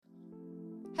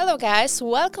Hello guys,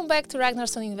 welcome back to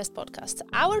Ragnarsson Invest podcast.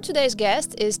 Our today's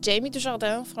guest is Jamie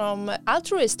Dujardin from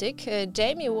Altruistiq.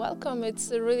 Jamie, welcome. It's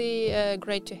really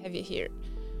great to have you here.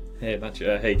 Hey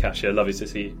Matthew, hey Kasia, lovely to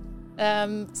see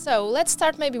you. So let's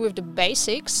start maybe with the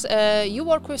basics. You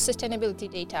work with sustainability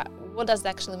data. What does that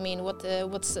actually mean? What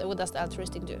does the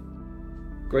Altruistiq do?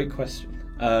 Great question.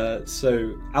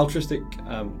 So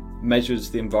Altruistiq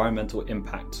measures the environmental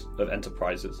impact of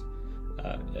enterprises.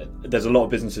 There's a lot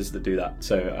of businesses that do that.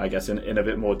 So I guess in a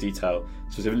bit more detail,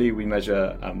 specifically we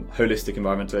measure holistic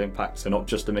environmental impact, so not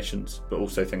just emissions, but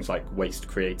also things like waste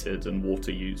created and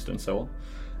water used and so on.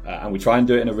 And we try and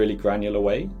do it in a really granular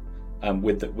way,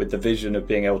 with the vision of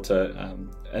being able to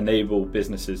enable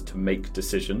businesses to make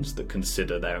decisions that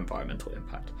consider their environmental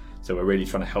impact. So we're really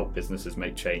trying to help businesses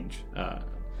make change.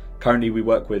 Currently we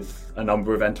work with a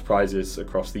number of enterprises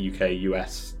across the UK,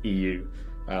 US, EU,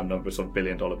 number of sort of $1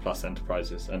 billion plus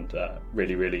enterprises, and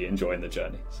really enjoying the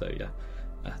journey. So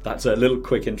that's a little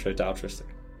quick intro to Altruistiq.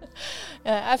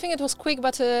 I think it was quick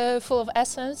but full of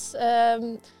essence.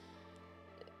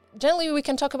 Generally we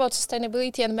can talk about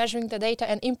sustainability and measuring the data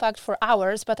and impact for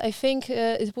hours, but I think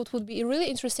what would be really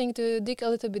interesting to dig a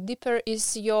little bit deeper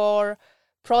is your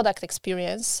product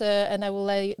experience, and I will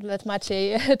let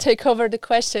Maciej take over the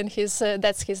question.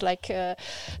 That's his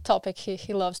topic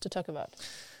he loves to talk about.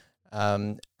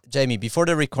 Jamie, before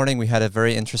the recording, we had a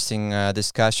very interesting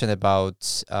discussion about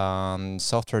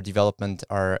software development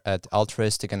at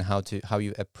Altruistiq and how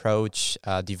you approach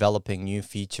developing new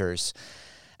features.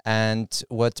 And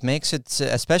what makes it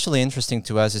especially interesting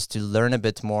to us is to learn a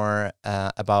bit more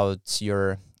about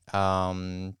your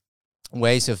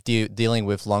ways of dealing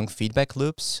with long feedback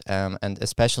loops, and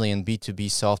especially in B2B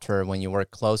software when you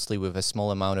work closely with a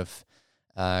small amount of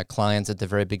clients at the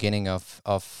very beginning of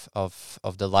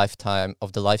the lifetime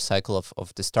of the life cycle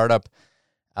of the startup.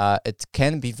 It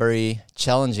can be very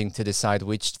challenging to decide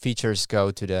which features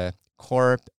go to the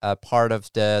core part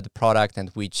of the product and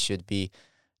which should be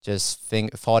just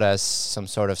thought as some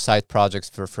sort of side projects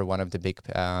for one of the big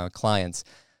clients.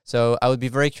 So I would be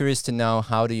very curious to know,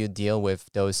 how do you deal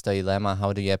with those dilemma?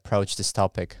 How do you approach this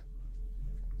topic?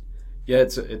 Yeah,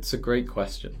 it's a great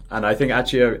question, and I think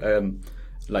actually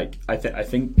I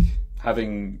think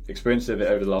having experienced it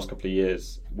over the last couple of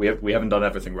years, we haven't done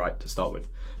everything right to start with,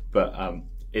 but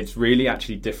it's really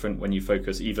actually different when you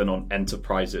focus even on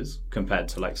enterprises compared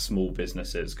to like small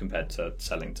businesses, compared to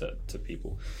selling to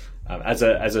people. As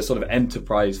a sort of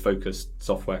enterprise focused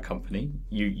software company,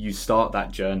 you start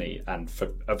that journey, and for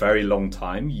a very long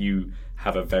time you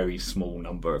have a very small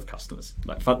number of customers.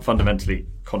 Like fundamentally,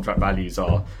 contract values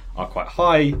are quite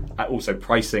high. Also,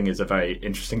 pricing is a very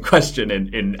interesting question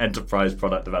in enterprise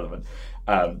product development.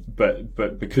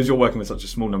 But because you're working with such a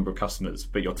small number of customers,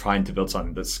 but you're trying to build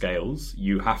something that scales,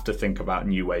 you have to think about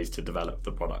new ways to develop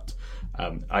the product.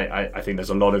 I think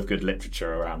there's a lot of good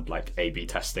literature around like A/B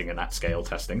testing and at scale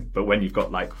testing. But when you've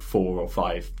got like 4 or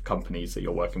 5 companies that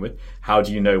you're working with, how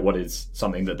do you know what is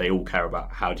something that they all care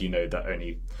about? How do you know that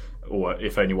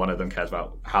if only one of them cares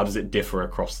about, how does it differ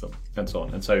across them, and so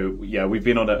on? And so we've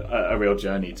been on a real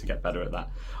journey to get better at that.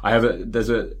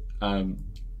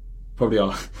 Probably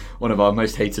one of our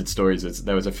most hated stories is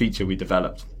there was a feature we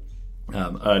developed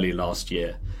early last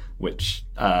year, which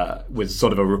was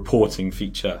sort of a reporting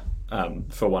feature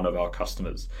for one of our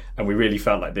customers, and we really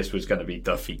felt like this was going to be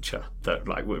the feature that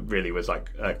like really was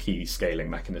like a key scaling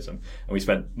mechanism. And we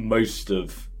spent most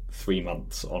of 3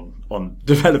 months on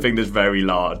developing this very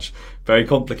large, very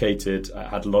complicated,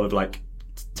 had a lot of like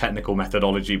technical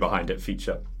methodology behind it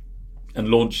feature, and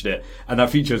launched it. And that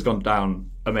feature has gone down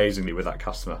amazingly with that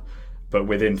customer. But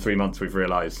within 3 months we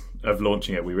realized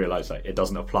that it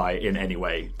doesn't apply in any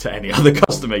way to any other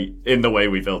customer in the way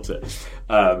we built it.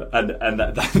 And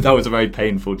that was a very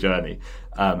painful journey.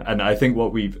 And I think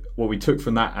what we took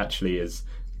from that actually is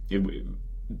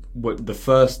the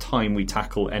first time we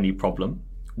tackle any problem,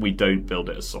 we don't build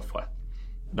it as software.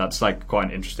 That's like quite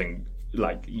an interesting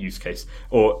like use case.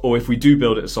 Or if we do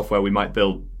build it as software, we might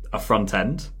build a front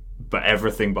end, but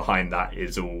everything behind that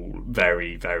is all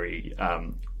very, very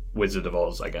Wizard of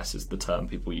Oz, I guess is the term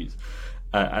people use.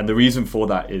 And the reason for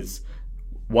that is,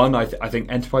 one, I think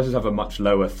enterprises have a much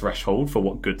lower threshold for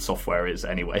what good software is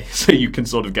anyway, so you can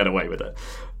sort of get away with it.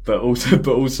 But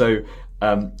also,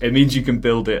 it means you can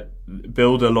build a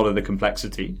lot of the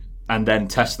complexity, and then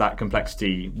test that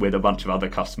complexity with a bunch of other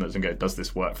customers and go, does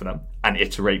this work for them? And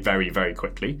iterate very, very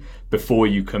quickly before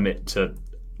you commit to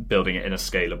building it in a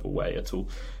scalable way at all.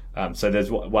 So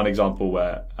there's one example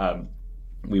where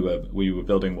we were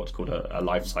building what's called a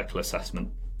life cycle assessment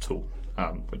tool,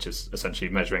 which is essentially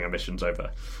measuring emissions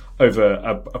over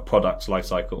a product's life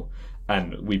cycle.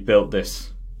 And we built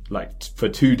this like for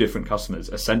 2 different customers,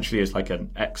 essentially as like an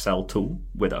Excel tool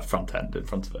with a front end in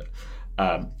front of it.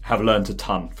 Have learned a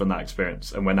ton from that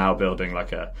experience, and we're now building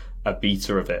like a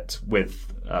beta of it with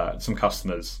some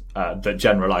customers that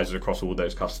generalizes across all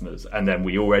those customers, and then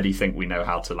we already think we know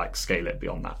how to like scale it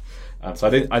beyond that. So I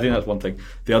think that's one thing.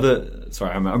 The other,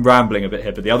 sorry, I'm rambling a bit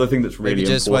here, but the other thing that's really maybe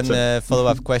just important. one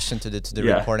follow-up question to the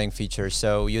reporting feature.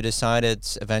 So you decided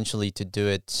eventually to do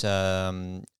it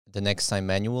the next time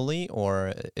manually,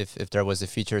 or if there was a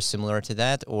feature similar to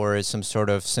that, or some sort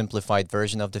of simplified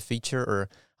version of the feature, or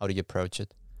how do you approach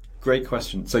it? Great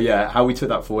question. So yeah, how we took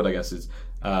that forward, I guess, is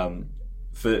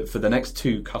for the next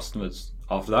 2 customers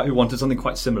after that who wanted something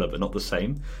quite similar but not the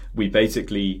same, we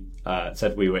basically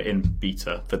said we were in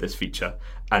beta for this feature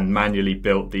and manually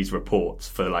built these reports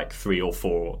for like 3 or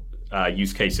 4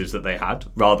 use cases that they had,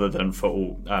 rather than for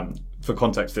all. For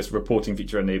context, this reporting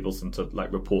feature enables them to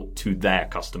like report to their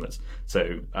customers.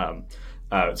 So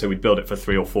we build it for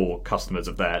 3 or 4 customers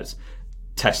of theirs,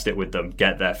 test it with them,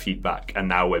 get their feedback, and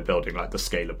now we're building like the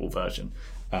scalable version.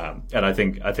 And I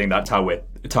think that's how we're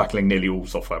tackling nearly all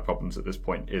software problems at this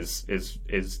point, is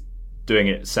doing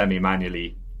it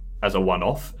semi-manually as a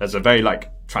one-off, as a very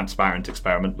like transparent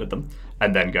experiment with them,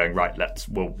 and then going, right,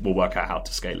 we'll work out how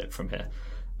to scale it from here.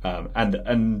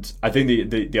 And I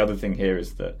think the other thing here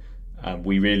is that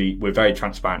we're very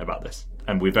transparent about this,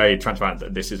 and we're very transparent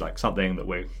that this is like something that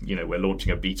we're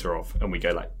launching a beta of, and we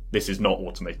go like, this is not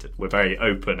automated. We're very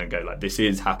open and go like, this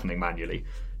is happening manually.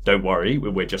 Don't worry,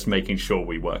 we're just making sure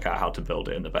we work out how to build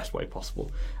it in the best way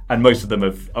possible. And most of them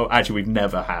we've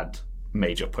never had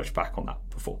major pushback on that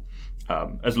before.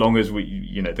 As long as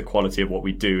the quality of what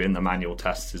we do in the manual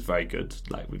tests is very good,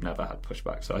 like we've never had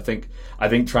pushback. So I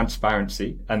think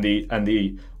transparency and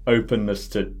the openness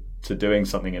to doing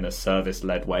something in a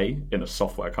service-led way in a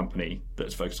software company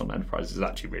that's focused on enterprise is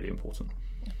actually really important.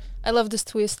 I love this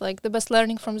twist. Like, the best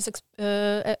learning from this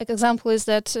example is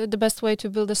that the best way to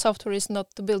build a software is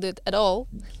not to build it at all.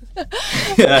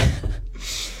 Yeah.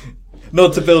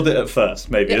 Not to build it at first,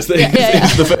 maybe, is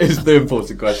the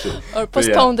important question. Or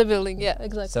postpone the building,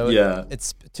 exactly. So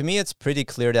to me, it's pretty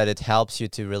clear that it helps you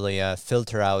to really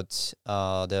filter out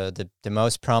the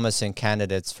most promising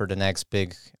candidates for the next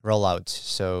big rollout.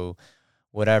 So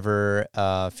whatever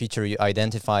feature you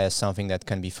identify as something that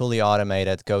can be fully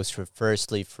automated goes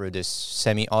firstly through this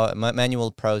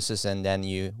semi-manual process, and then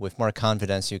you, with more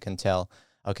confidence, you can tell,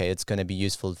 okay, it's going to be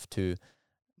useful to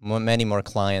many more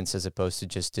clients as opposed to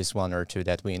just this 1 or 2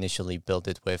 that we initially built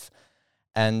it with.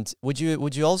 And would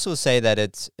you also say that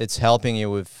it's helping you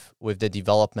with the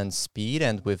development speed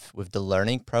and with the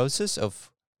learning process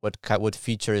of what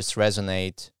features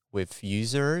resonate with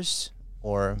users?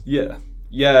 Or yeah,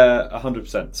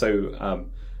 100%. So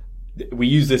we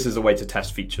use this as a way to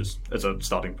test features as a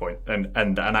starting point,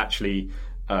 and actually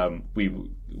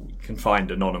we can find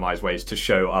anonymized ways to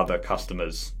show other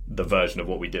customers the version of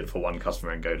what we did for one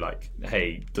customer and go like,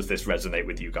 hey, does this resonate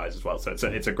with you guys as well? So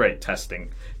it's a great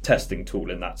testing tool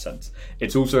in that sense.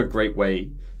 It's also a great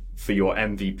way for your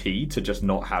MVP to just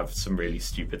not have some really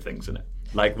stupid things in it.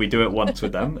 Like, we do it once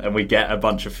with them and we get a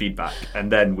bunch of feedback,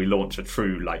 and then we launch a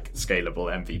true like scalable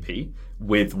MVP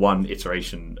with one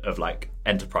iteration of like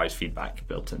enterprise feedback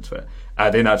built into it. I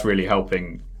think that's really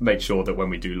helping make sure that when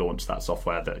we do launch that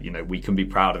software that, we can be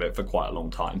proud of it for quite a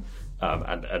long time,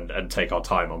 and take our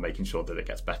time on making sure that it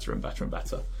gets better and better and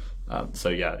better. So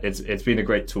yeah, it's been a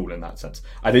great tool in that sense.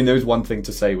 I think there's one thing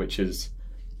to say, which is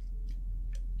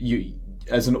you,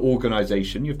 as an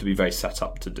organization, you have to be very set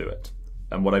up to do it.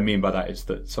 And what I mean by that is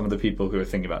that some of the people who are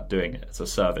thinking about doing it as a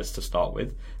service to start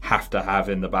with have to have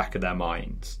in the back of their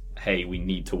minds, hey, we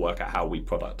need to work out how we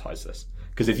productize this.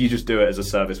 Because if you just do it as a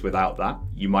service without that,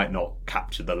 you might not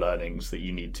capture the learnings that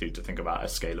you need to think about a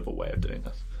scalable way of doing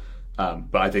this.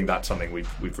 But I think that's something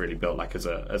we've really built like as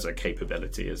a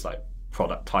capability, is like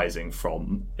productizing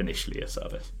from initially a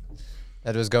service.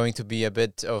 That was going to be a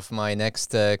bit of my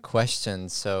next question.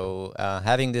 So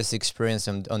having this experience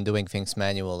on doing things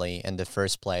manually in the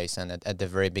first place and at the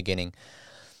very beginning,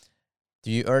 do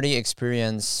you already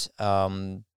experience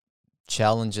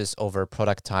challenges over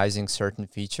productizing certain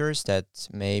features that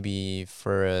maybe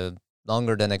for a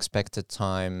longer than expected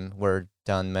time were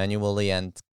done manually,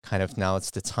 and kind of now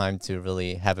it's the time to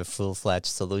really have a full-fledged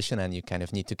solution and you kind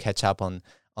of need to catch up on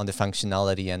the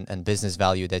functionality and business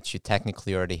value that you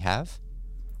technically already have?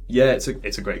 Yeah, it's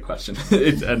a great question.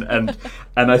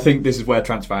 and I think this is where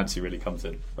transparency really comes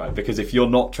in, right? Because if you're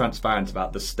not transparent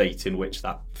about the state in which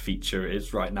that feature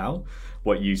is right now,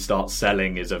 what you start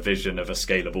selling is a vision of a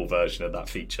scalable version of that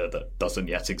feature that doesn't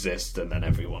yet exist, and then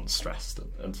everyone's stressed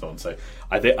and so on. So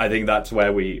I think that's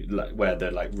where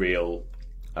the like real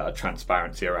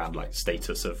transparency around like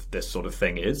status of this sort of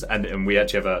thing is, and we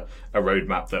actually have a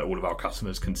roadmap that all of our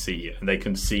customers can see, and they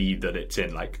can see that it's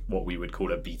in like what we would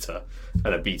call a beta,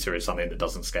 and a beta is something that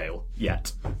doesn't scale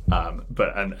yet,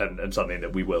 but something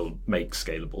that we will make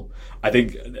scalable. I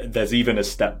think there's even a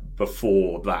step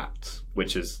before that,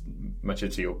 which is much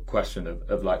into your question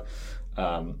of like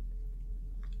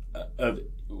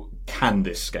can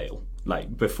this scale,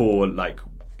 like before like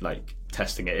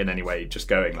testing it in any way, just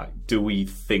going like, do we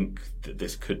think that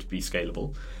this could be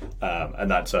scalable?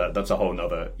 And that's a whole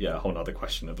nother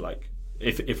question of like,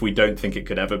 if we don't think it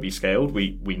could ever be scaled,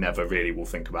 we never really will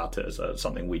think about it as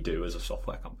something we do as a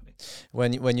software company.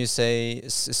 When you say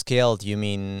scaled, you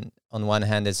mean on one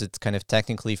hand, is it kind of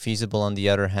technically feasible? On the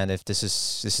other hand, if this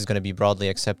is going to be broadly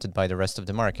accepted by the rest of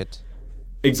the market?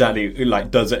 Exactly. Like,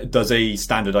 does a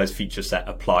standardized feature set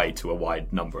apply to a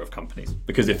wide number of companies?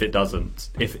 Because if it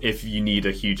doesn't, if you need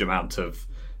a huge amount of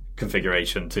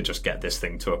configuration to just get this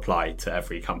thing to apply to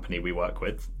every company we work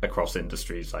with across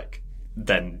industries, like,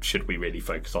 then should we really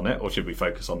focus on it, or should we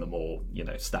focus on the more,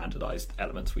 standardized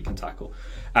elements we can tackle?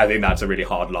 I think that's a really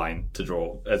hard line to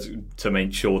draw, to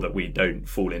make sure that we don't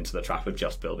fall into the trap of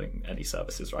just building any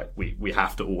services, right? We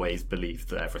have to always believe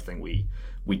that everything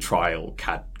we trial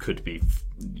could be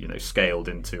scaled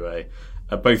into a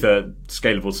both a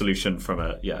scalable solution from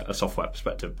a software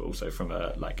perspective, but also from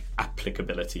a like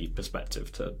applicability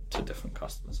perspective to different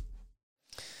customers.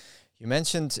 You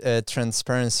mentioned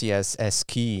transparency as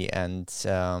key, and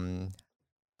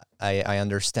I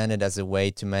understand it as a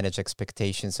way to manage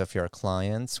expectations of your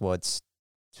clients, what's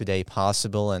today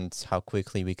possible and how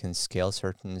quickly we can scale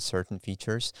certain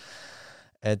features.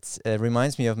 It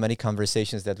reminds me of many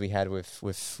conversations that we had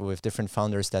with different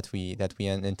founders that we are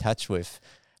in touch with,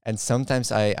 and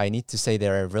sometimes I need to say they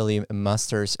are really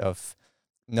masters of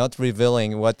not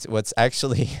revealing what's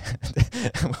actually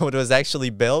what was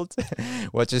actually built,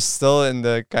 what is still in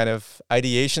the kind of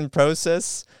ideation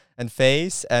process and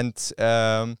phase, and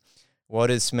what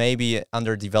is maybe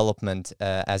under development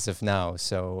as of now.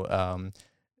 So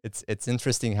it's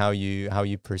interesting how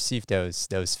you perceive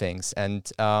those things.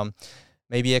 And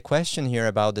maybe a question here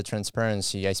about the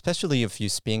transparency, especially if you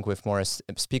speak with more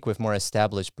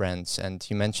established brands, and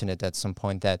you mentioned it at some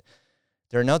point that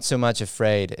they're not so much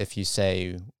afraid if you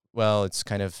say, well, it's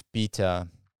kind of beta.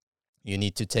 You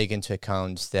need to take into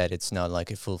account that it's not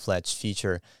like a full-fledged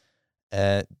feature.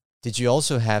 Did you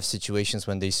also have situations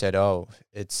when they said, oh,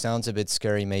 it sounds a bit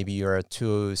scary, maybe you're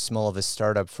too small of a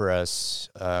startup for us.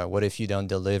 What if you don't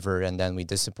deliver and then we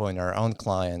disappoint our own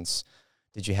clients?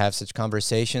 Did you have such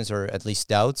conversations or at least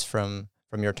doubts from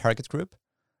your target group?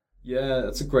 Yeah,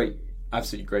 that's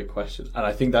absolutely great question. And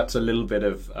I think that's a little bit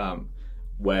of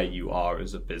where you are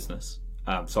as a business.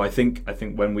 So I think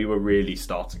when we were really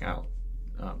starting out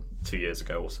 2 years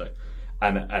ago or so,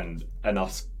 and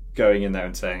us going in there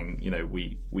and saying,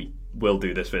 we will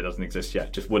do this, but it doesn't exist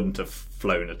yet, just wouldn't have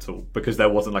flown at all, because there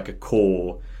wasn't like a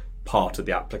core part of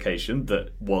the application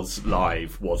that was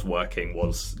live, was working,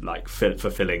 was like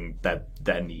fulfilling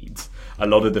their needs. A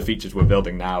lot of the features we're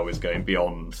building now is going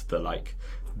beyond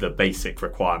the basic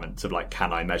requirements of like,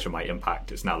 can I measure my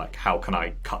impact? It's now like, how can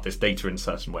I cut this data in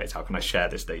certain ways? How can I share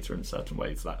this data in certain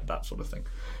ways? That sort of thing.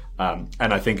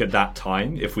 And I think at that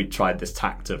time, if we tried this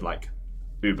tact of like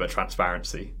uber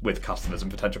transparency with customers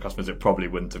and potential customers, it probably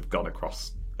wouldn't have gone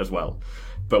across as well.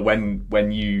 But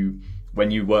when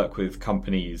you work with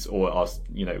companies or are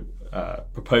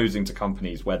proposing to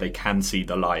companies where they can see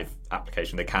the live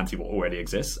application, they can see what already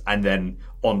exists, and then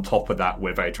on top of that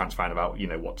we're very transparent about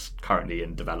what's currently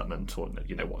in development, or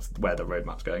where the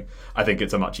roadmap's going, I think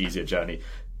it's a much easier journey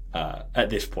at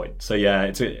this point. So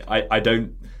yeah, I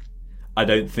don't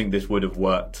think this would have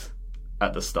worked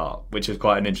at the start, which is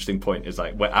quite an interesting point, is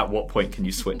like, at what point can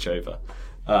you switch over?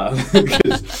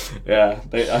 Because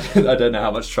I don't know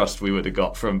how much trust we would have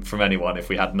got from anyone if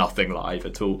we had nothing live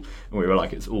at all and we were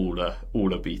like, it's all a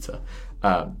beta.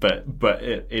 But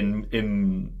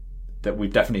in that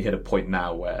we've definitely hit a point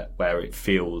now where it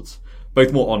feels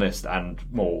both more honest and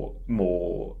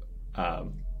more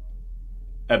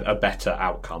a better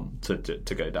outcome to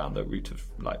go down the route of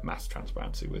like mass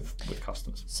transparency with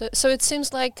customers. So it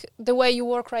seems like the way you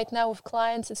work right now with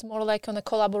clients is more like on a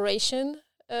collaboration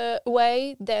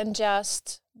way than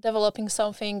just developing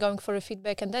something, going for a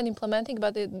feedback and then implementing,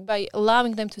 but by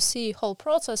allowing them to see whole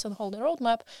process and whole the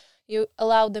roadmap, you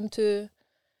allow them to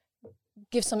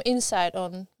give some insight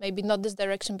on maybe not this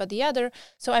direction but the other.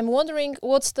 So I'm wondering,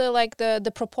 what's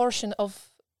the proportion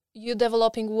of you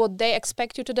developing what they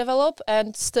expect you to develop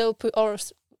and still or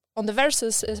on the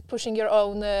versus is pushing your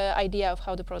own idea of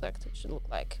how the product should look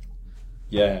like?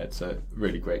 Yeah, it's a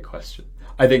really great question.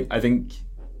 I think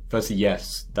firstly,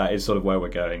 yes, that is sort of where we're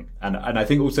going, and I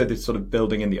think also this sort of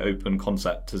building in the open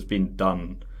concept has been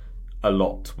done a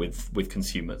lot with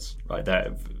consumers, right?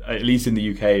 There, at least in the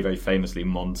UK, very famously,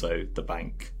 Monzo, the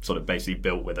bank, sort of basically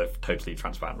built with a totally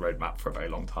transparent roadmap for a very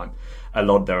long time.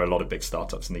 There are a lot of big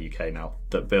startups in the UK now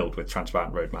that build with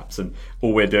transparent roadmaps, and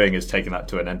all we're doing is taking that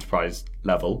to an enterprise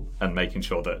level and making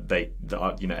sure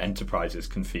that enterprises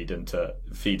can feed into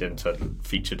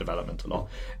feature development a lot.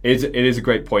 It is a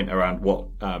great point around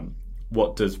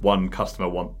what does one customer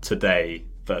want today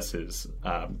versus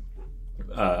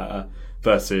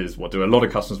what do a lot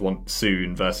of customers want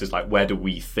soon, versus like where do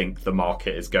we think the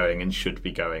market is going and should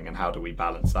be going, and how do we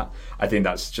balance that? I think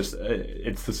that's just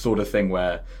it's the sort of thing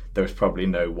where there's probably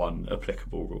no one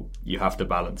applicable rule. You have to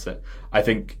balance it. I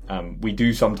think we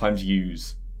do sometimes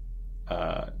use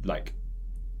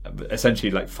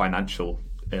essentially like financial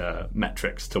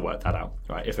metrics to work that out,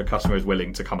 right? If a customer is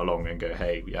willing to come along and go,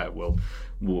 hey, yeah, we'll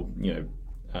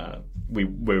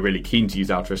we're really keen to use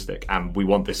Altruistiq and we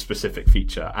want this specific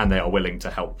feature, and they are willing to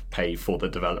help pay for the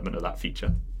development of that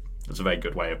feature. It's a very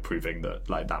good way of proving that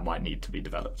like that might need to be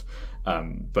developed.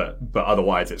 But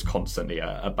otherwise it's constantly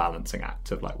a balancing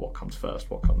act of like what comes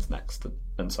first, what comes next,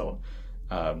 and so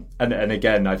on. And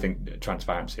again, I think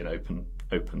transparency and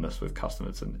openness with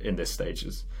customers in this stage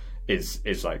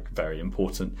is like very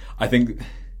important. I think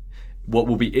what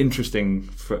will be interesting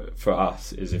for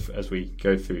us is if, as we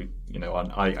go through,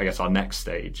 I guess our next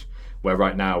stage, where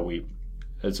right now we,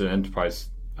 as an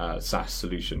enterprise SaaS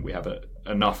solution, we have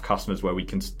enough customers where we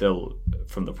can still,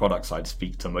 from the product side,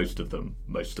 speak to most of them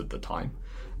most of the time.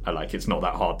 It's not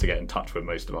that hard to get in touch with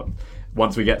most of them.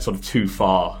 Once we get sort of too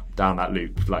far down that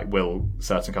loop, will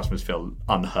certain customers feel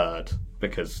unheard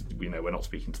because we're not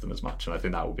speaking to them as much? And I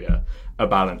think that will be a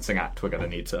balancing act we're going to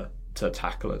need to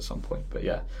tackle at some point. But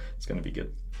yeah, it's going to be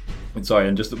good. And sorry,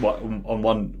 and just on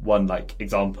one like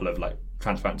example of like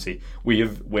transparency,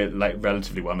 we're like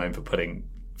relatively well known for putting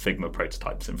Figma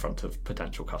prototypes in front of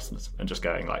potential customers and just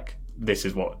going like, this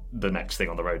is what the next thing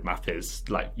on the roadmap is.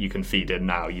 Like, you can feed in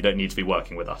now. You don't need to be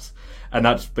working with us. And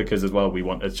that's because as well, we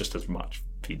want just as much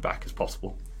feedback as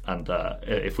possible. And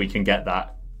if we can get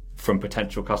that from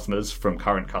potential customers, from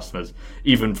current customers,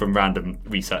 even from random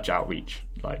research outreach,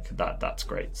 like that's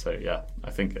great. So yeah, I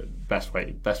think best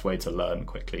way to learn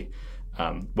quickly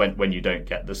when you don't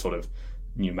get the sort of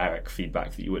numeric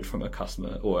feedback that you would from a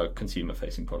customer or a consumer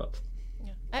facing product.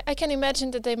 I can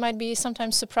imagine that they might be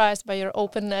sometimes surprised by your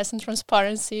openness and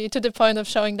transparency, to the point of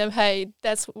showing them, hey,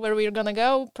 that's where we're going to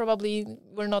go. Probably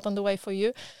we're not on the way for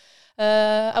you.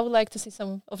 I would like to see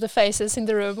some of the faces in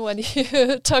the room when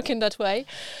you talk in that way.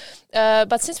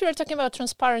 But since we are talking about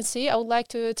transparency, I would like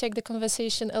to take the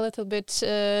conversation a little bit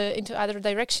into other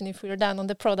direction if we're done on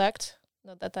the product.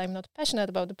 Not that I'm not passionate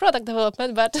about the product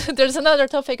development, but there's another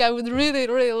topic I would really,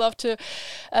 really love to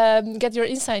get your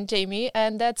insight, Jamie,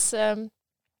 and that's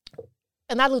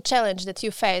another challenge that you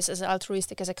face as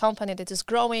Altruistiq, as a company that is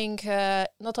growing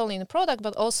not only in a product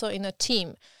but also in a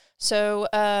team. So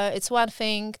it's one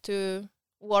thing to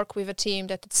work with a team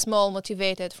that is small,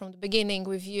 motivated from the beginning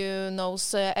with you,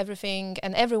 knows everything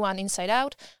and everyone inside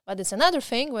out. But it's another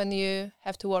thing when you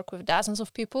have to work with dozens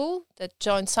of people that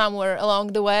join somewhere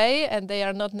along the way and they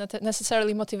are not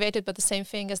necessarily motivated but the same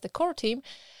thing as the core team.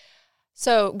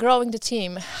 So growing the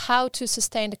team, how to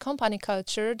sustain the company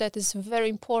culture that is very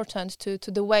important to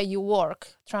the way you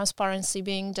work. Transparency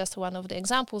being just one of the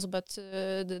examples, but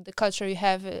the culture you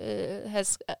have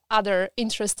has other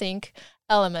interesting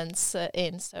elements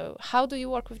in. So how do you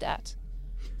work with that?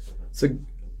 It's a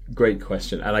great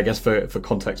question. And I guess for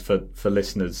context for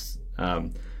listeners,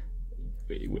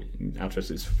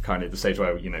 Altruistiq is currently at the stage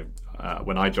where,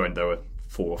 when I joined, there were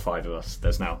 4 or 5 of us.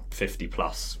 There's now 50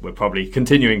 plus. We're probably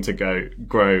continuing to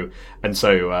grow, and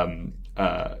so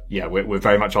we're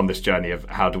very much on this journey of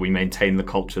how do we maintain the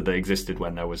culture that existed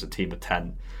when there was a team of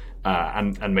 10,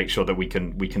 and make sure that we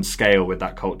can scale with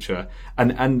that culture,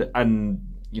 and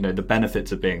the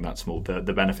benefits of being that small,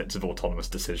 the benefits of autonomous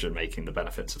decision making, the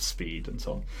benefits of speed, and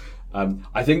so on.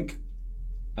 I think.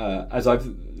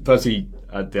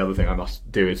 The other thing I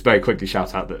must do is very quickly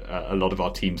shout out that a lot of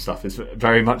our team stuff is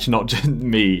very much not just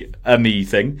a me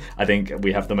thing. I think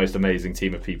we have the most amazing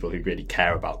team of people who really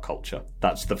care about culture.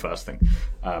 That's the first thing.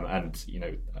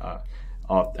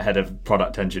 Our head of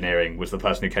product engineering was the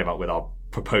person who came up with our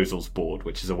proposals board,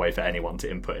 which is a way for anyone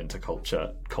to input into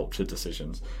culture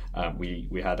decisions.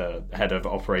 We had a head of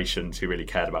operations who really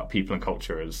cared about people and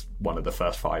culture as one of the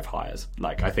first 5 hires.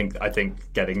 Like I think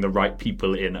getting the right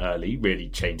people in early really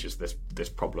changes this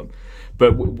problem.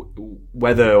 But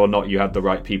whether or not you have the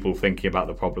right people thinking about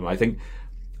the problem, I think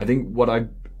what I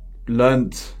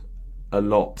learnt a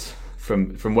lot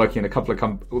from working in a couple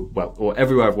of or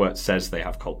everywhere I've worked says they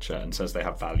have culture and says they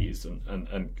have values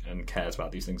and cares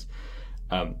about these things.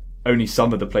 Only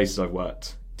some of the places I've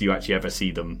worked do you actually ever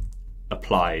see them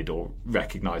applied or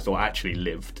recognised or actually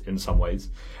lived in some ways.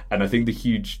 And I think the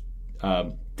huge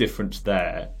difference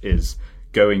there is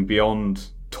going beyond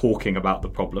talking about the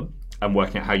problem and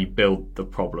working out how you build the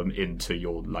problem into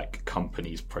your like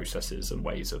company's processes and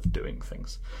ways of doing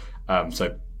things.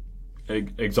 So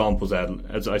examples there,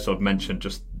 as I sort of mentioned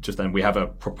just then, we have a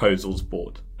proposals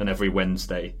board, and every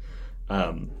Wednesday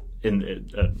at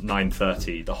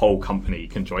 9:30 the whole company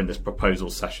can join this proposal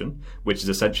session, which is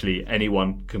essentially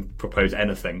anyone can propose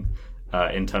anything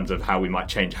in terms of how we might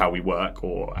change how we work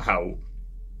or how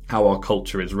our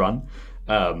culture is run.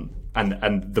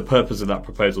 And the purpose of that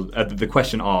proposal, the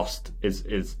question asked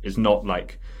is not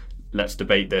like, let's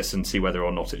debate this and see whether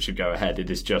or not it should go ahead. It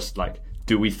is just like,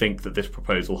 do we think that this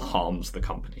proposal harms the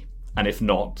company? And if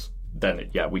not, then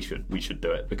we should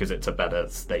do it because it's a better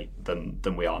state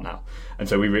than we are now. And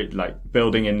so we really like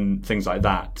building in things like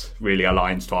that really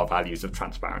aligns to our values of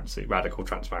transparency, radical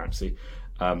transparency.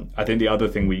 I think the other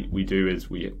thing we do is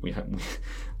we have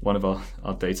one of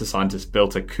our data scientists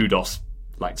built a kudos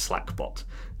like Slack bot,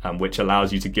 which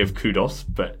allows you to give kudos,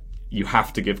 but you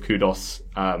have to give kudos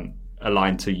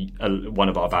aligned to one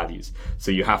of our values.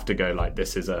 So you have to go like,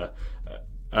 this is a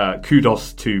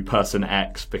kudos to person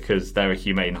X because they're a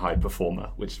humane high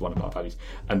performer, which is one of our values.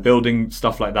 And building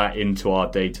stuff like that into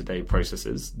our day-to-day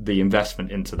processes, the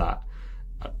investment into that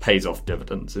pays off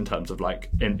dividends in terms of like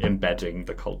embedding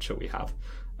the culture we have.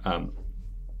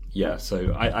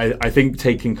 So I think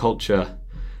taking culture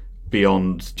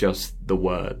beyond just the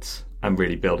words and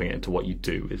really building it into what you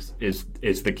do is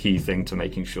the key thing to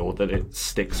making sure that it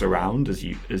sticks around as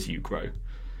you grow.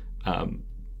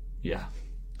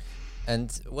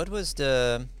 And what was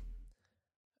the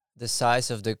size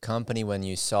of the company when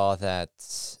you saw that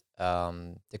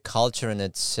the culture in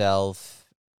itself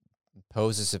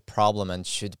poses a problem and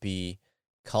should be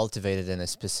cultivated in a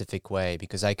specific way?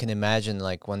 Because I can imagine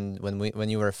like when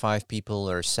you were 5 people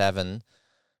or 7,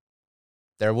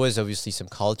 there was obviously some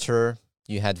culture,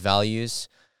 you had values,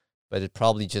 but it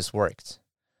probably just worked.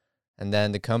 And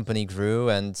then the company grew,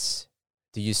 and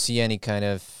do you see any kind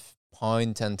of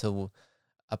point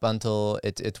up until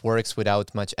it works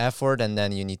without much effort and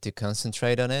then you need to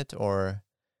concentrate on it? Or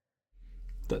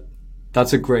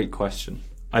that's a great question.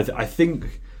 I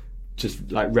think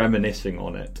just like reminiscing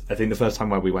on it, I think the first time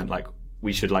where we went like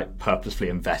we should like purposefully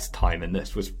invest time in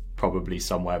this was probably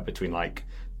somewhere between like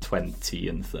 20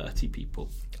 and 30 people.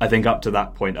 I think up to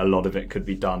that point a lot of it could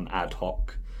be done ad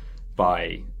hoc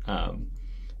by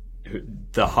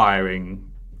the hiring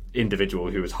individual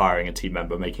who was hiring a team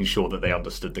member, making sure that they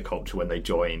understood the culture when they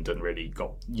joined and really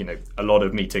got, a lot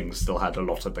of meetings still had a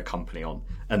lot of the company on,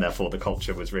 and therefore the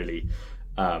culture was really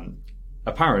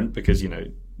apparent because,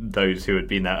 those who had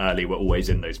been there early were always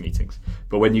in those meetings.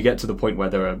 But when you get to the point where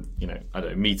there are,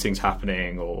 meetings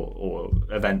happening or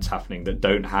events happening that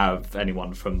don't have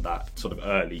anyone from that sort of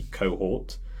early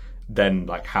cohort, then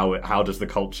like how does the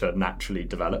culture naturally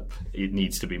develop? It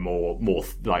needs to be more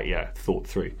thought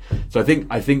through. So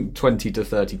I think 20 to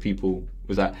 30 people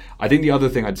was that. I think the other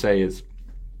thing I'd say is,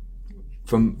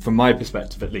 from my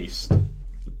perspective at least,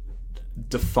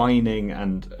 defining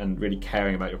and really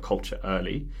caring about your culture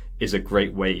early is a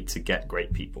great way to get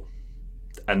great people.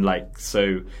 And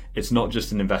so it's not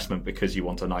just an investment because you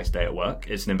want a nice day at work.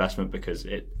 It's an investment because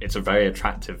it's a very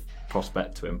attractive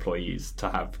prospect to employees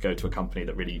to go to a company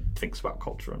that really thinks about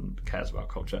culture and cares about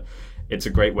culture. It's a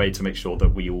great way to make sure that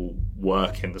we all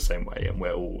work in the same way and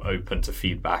we're all open to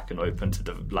feedback and open to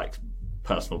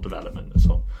personal development and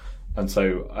so on. And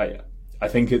so I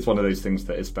think it's one of those things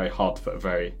that is very hard to put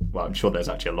I'm sure there's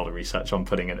actually a lot of research on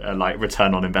putting a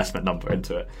return on investment number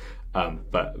into it.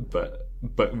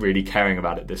 But really caring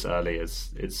about it this early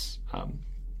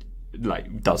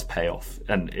does pay off.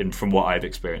 And from what I've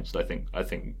experienced, I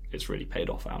think it's really paid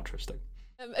off at Altruistiq.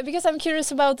 Because I'm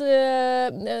curious about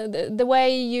the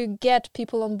way you get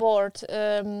people on board.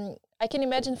 I can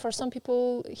imagine for some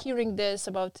people hearing this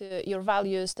about your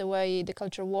values, the way the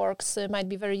culture works, might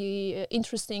be very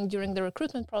interesting during the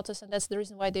recruitment process, and that's the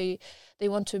reason why they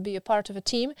want to be a part of a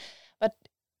team. But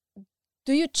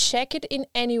do you check it in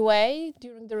any way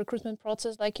during the recruitment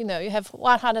process? You have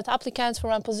 100 applicants for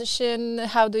one position.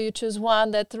 How do you choose one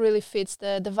that really fits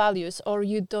the values? Or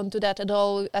you don't do that at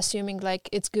all, assuming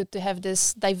it's good to have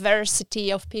this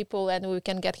diversity of people and we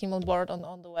can get him on board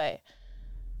on the way?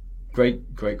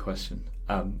 Great question.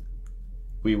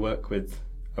 We work with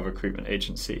a recruitment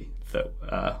agency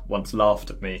that once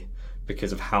laughed at me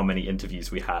because of how many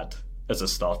interviews we had as a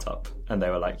startup, and they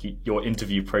were like, your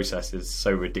interview process is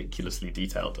so ridiculously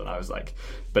detailed, and I was like,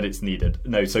 but it's needed.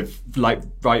 No, so like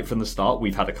right from the start,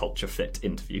 we've had a culture fit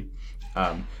interview.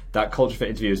 That culture fit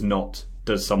interview is not,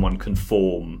 does someone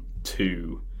conform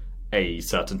to a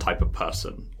certain type of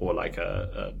person, or like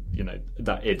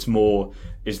that it's more,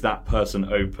 is that person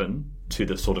open to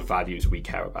the sort of values we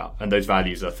care about? And those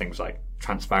values are things like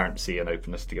transparency and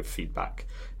openness to give feedback.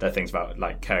 They're things about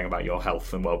like caring about your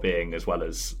health and well-being, as well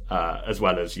as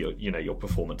your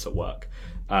performance at work.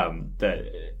 I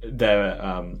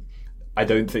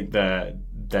don't think they're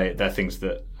things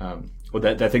that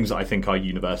they're things that I think are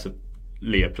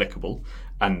universally applicable.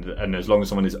 And as long as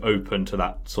someone is open to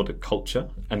that sort of culture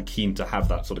and keen to have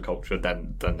that sort of culture,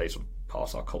 then they sort of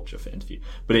pass our culture fit interview.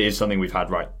 But it is something we've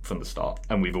had right from the start,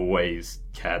 and we've always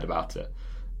cared about it.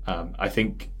 I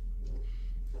think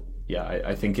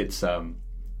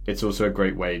it's also a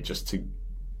great way just to.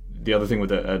 The other thing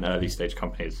with an early stage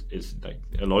company is like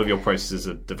a lot of your processes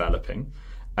are developing,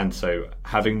 and so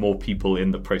having more people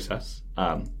in the process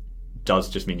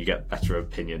does just mean you get better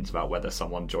opinions about whether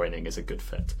someone joining is a good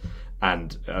fit.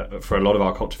 And for a lot of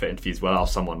our culture fit interviews, we'll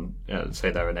ask someone, say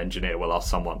they're an engineer, we'll ask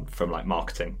someone from like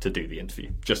marketing to do the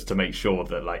interview, just to make sure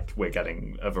that like we're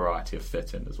getting a variety of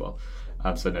fit in as well.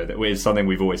 So no, that is something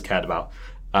we've always cared about,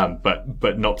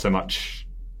 but not so much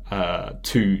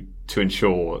to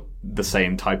ensure the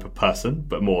same type of person,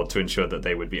 but more to ensure that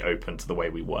they would be open to the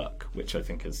way we work, which I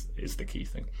think is the key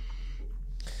thing.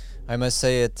 I must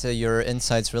say your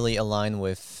insights really align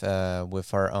with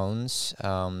our own,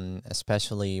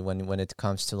 especially when it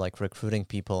comes to like recruiting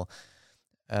people.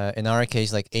 In our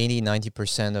case, like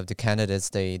 80-90% of the candidates,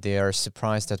 they are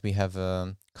surprised that we have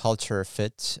a culture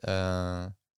fit,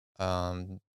 like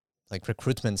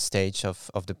recruitment stage of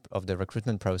the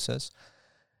recruitment process,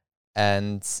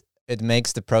 and it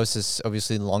makes the process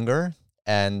obviously longer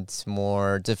and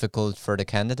more difficult for the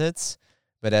candidates.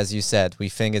 But as you said, we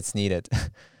think it's needed.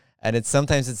 And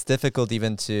sometimes it's difficult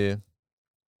even to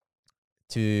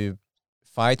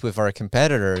fight with our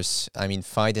competitors. I mean,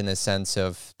 fight in a sense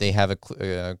of they have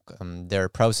their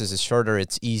process is shorter,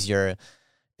 it's easier,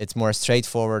 it's more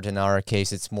straightforward. In our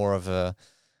case, it's more of a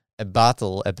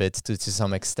battle a bit to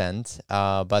some extent.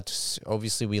 But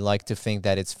obviously, we like to think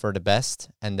that it's for the best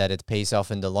and that it pays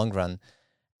off in the long run.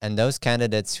 And those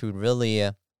candidates who really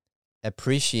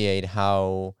appreciate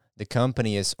how the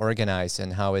company is organized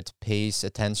and how it pays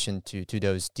attention to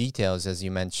those details, as you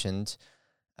mentioned,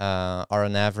 are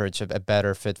on average a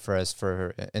better fit for us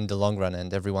in the long run,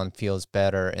 and everyone feels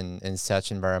better in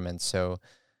such environments. So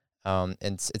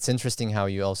it's interesting how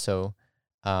you also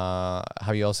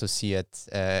see it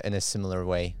in a similar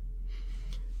way.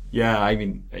 Yeah, I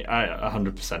mean,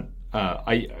 100%.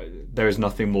 There is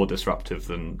nothing more disruptive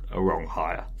than a wrong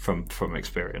hire from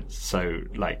experience. So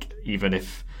like, even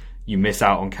if you miss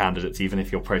out on candidates, even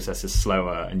if your process is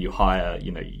slower and you hire,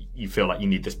 you feel like you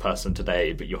need this person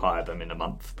today, but you hire them in a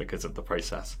month because of the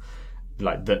process.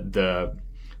 Like the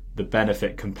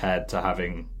benefit compared to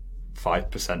having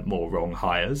 5% more wrong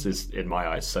hires is, in my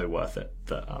eyes, so worth it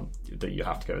that you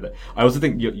have to go with it. I also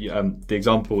think the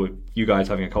example of you guys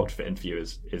having a culture fit interview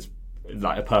is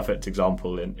like a perfect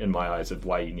example in my eyes of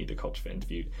why you need a culture fit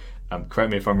interview.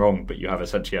 Correct me if I'm wrong, but you have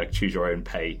essentially a choose your own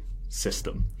pay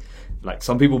system. Like,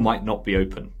 some people might not be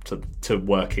open to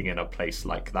working in a place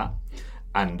like that,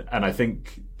 and I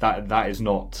think that is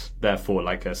not therefore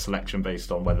like a selection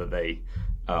based on whether they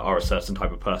are a certain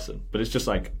type of person, but it's just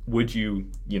like, would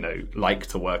you like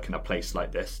to work in a place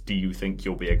like this? Do you think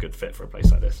you'll be a good fit for a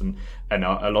place like this? And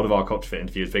a lot of our culture fit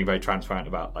interviews being very transparent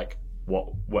about like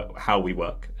how we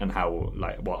work and how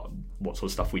like what sort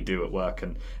of stuff we do at work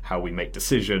and how we make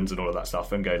decisions and all of that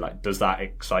stuff, and go like, does that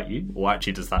excite you, or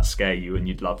actually does that scare you and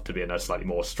you'd love to be in a slightly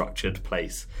more structured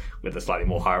place with a slightly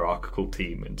more hierarchical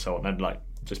team and so on, and like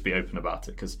just be open about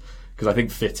it, because I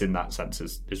think fit in that sense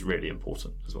is really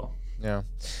important as well. Yeah,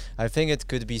 I think it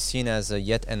could be seen as a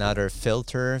yet another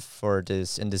filter for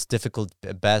this difficult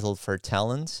battle for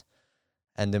talent.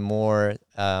 And the more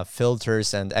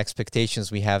filters and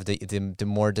expectations we have, the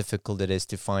more difficult it is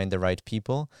to find the right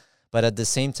people. But at the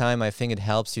same time, I think it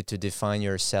helps you to define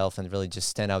yourself and really just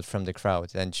stand out from the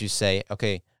crowd. And you say,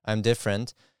 okay, I'm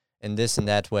different in this and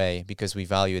that way because we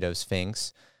value those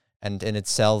things. And in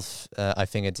itself, I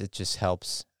think it just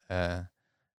helps,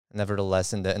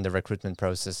 nevertheless, in the recruitment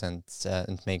process, and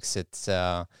makes it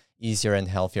easier and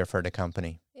healthier for the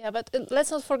company. Yeah, but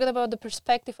let's not forget about the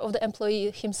perspective of the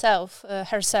employee himself,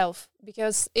 herself,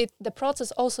 because the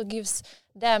process also gives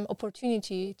them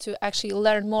opportunity to actually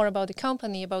learn more about the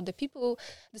company, about the people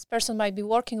this person might be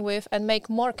working with, and make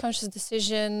more conscious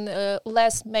decision,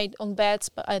 less made on bets,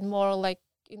 and more like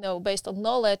based on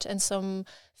knowledge and some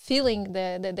feeling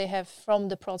that they have from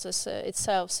the process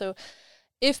itself. So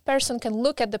if person can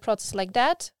look at the process like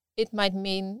that, it might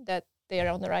mean that they are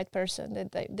on the right person,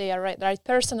 that they are right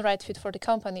person, right fit for the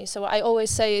company. So I always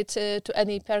say it to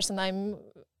any person I'm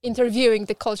interviewing,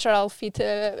 the cultural fit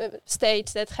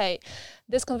stage, that, hey,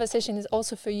 this conversation is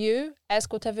also for you.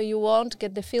 Ask whatever you want,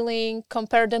 get the feeling,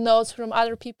 compare the notes from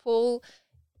other people.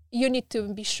 You need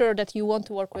to be sure that you want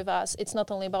to work with us. It's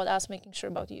not only about us making sure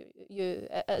about you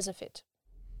as a fit.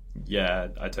 Yeah,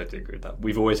 I totally agree with that.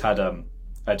 We've always had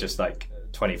just like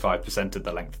 25% of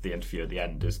the length of the interview at the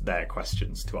end is their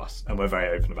questions to us, and we're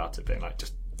very open about it, being like,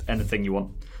 just anything you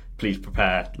want, please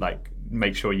prepare, like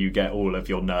make sure you get all of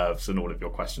your nerves and all of your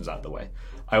questions out of the way.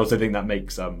 I also think that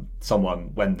makes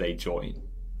someone, when they join,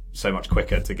 so much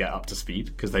quicker to get up to speed,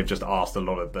 because they've just asked a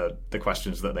lot of the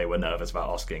questions that they were nervous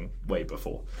about asking way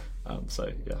before.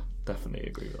 So yeah, definitely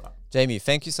agree with that. Jamie,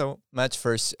 thank you so much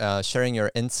for sharing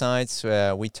your insights.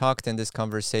 We talked in this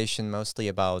conversation mostly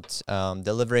about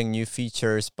delivering new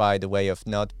features by the way of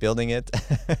not building it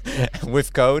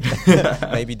with code,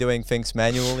 maybe doing things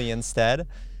manually instead,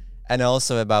 and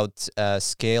also about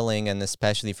scaling, and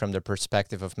especially from the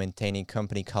perspective of maintaining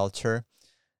company culture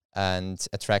and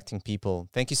attracting people.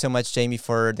 Thank you so much, Jamie,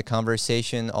 for the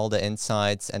conversation, all the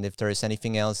insights, and if there is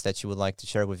anything else that you would like to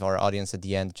share with our audience at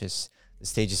the end, just the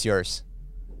stage is yours.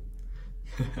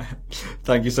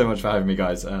 Thank you so much for having me,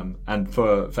 guys. And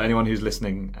for anyone who's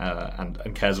listening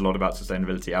and cares a lot about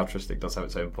sustainability, Altruistiq does have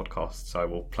its own podcast, so I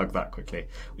will plug that quickly,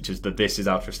 which is the This Is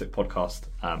Altruistiq podcast.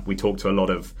 We talk to a lot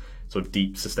of sort of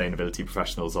deep sustainability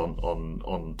professionals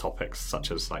on topics such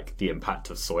as like the impact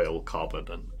of soil,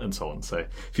 carbon, and so on. So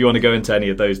if you want to go into any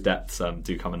of those depths,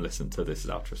 do come and listen to This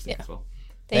Is Altruistiq as well.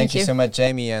 Thank you so much,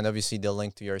 Jamie, and obviously the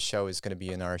link to your show is going to be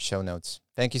in our show notes.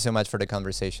 Thank you so much for the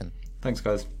conversation. Thanks,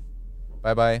 guys.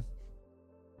 Bye-bye.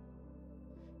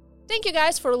 Thank you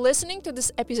guys for listening to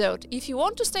this episode. If you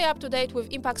want to stay up to date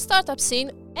with impact startup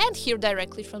scene and hear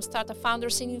directly from startup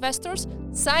founders and investors,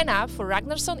 sign up for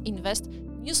Ragnarsson Invest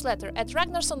newsletter at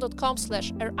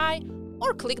ragnarsson.com/ri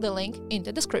or click the link in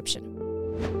the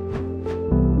description.